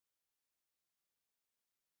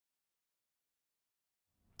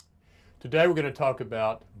Today we're going to talk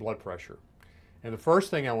about blood pressure. And the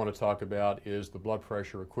first thing I want to talk about is the blood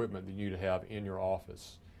pressure equipment that you need to have in your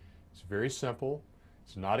office. It's very simple,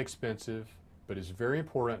 it's not expensive, but it's very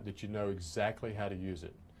important that you know exactly how to use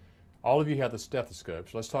it. All of you have the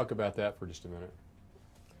stethoscopes. Let's talk about that for just a minute.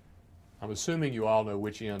 I'm assuming you all know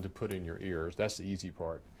which end to put in your ears. That's the easy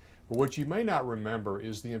part. But what you may not remember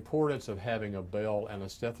is the importance of having a bell and a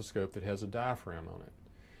stethoscope that has a diaphragm on it.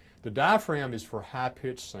 The diaphragm is for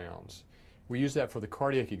high-pitched sounds. We use that for the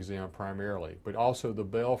cardiac exam primarily, but also the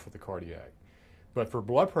bell for the cardiac. But for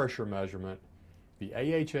blood pressure measurement, the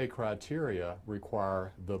AHA criteria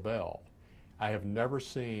require the bell. I have never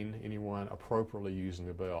seen anyone appropriately using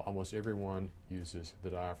the bell. Almost everyone uses the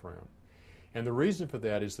diaphragm. And the reason for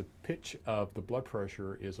that is the pitch of the blood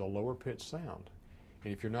pressure is a lower pitch sound.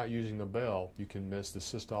 And if you're not using the bell, you can miss the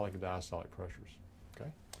systolic and diastolic pressures.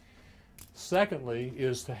 Okay? Secondly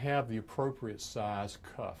is to have the appropriate size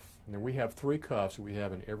cuff. Now we have 3 cuffs that we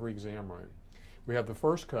have in every exam room. We have the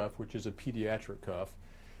first cuff, which is a pediatric cuff,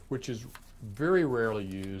 which is very rarely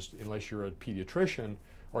used unless you're a pediatrician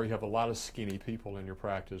or you have a lot of skinny people in your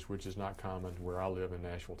practice, which is not common where I live in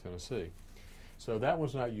Nashville, Tennessee. So that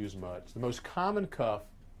one's not used much. The most common cuff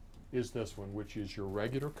is this one, which is your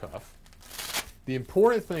regular cuff. The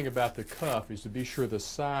important thing about the cuff is to be sure the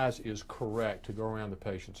size is correct to go around the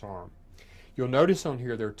patient's arm. You'll notice on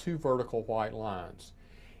here there are 2 vertical white lines.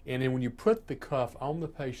 And then when you put the cuff on the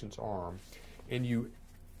patient's arm and you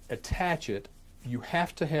attach it, you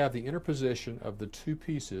have to have the interposition of the 2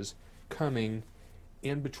 pieces coming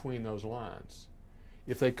in between those lines.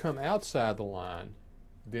 If they come outside the line,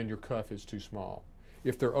 then your cuff is too small.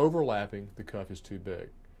 If they're overlapping, the cuff is too big.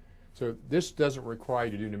 So this doesn't require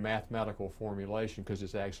you to do any mathematical formulation because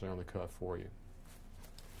it's actually on the cuff for you.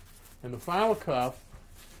 And the final cuff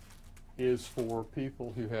is for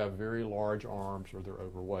people who have very large arms or they're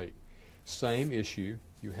overweight. Same issue.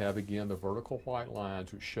 You have again the vertical white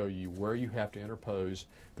lines which show you where you have to interpose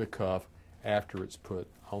the cuff after it's put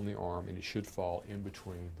on the arm, and it should fall in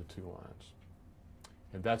between the 2 lines.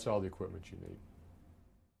 And that's all the equipment you need.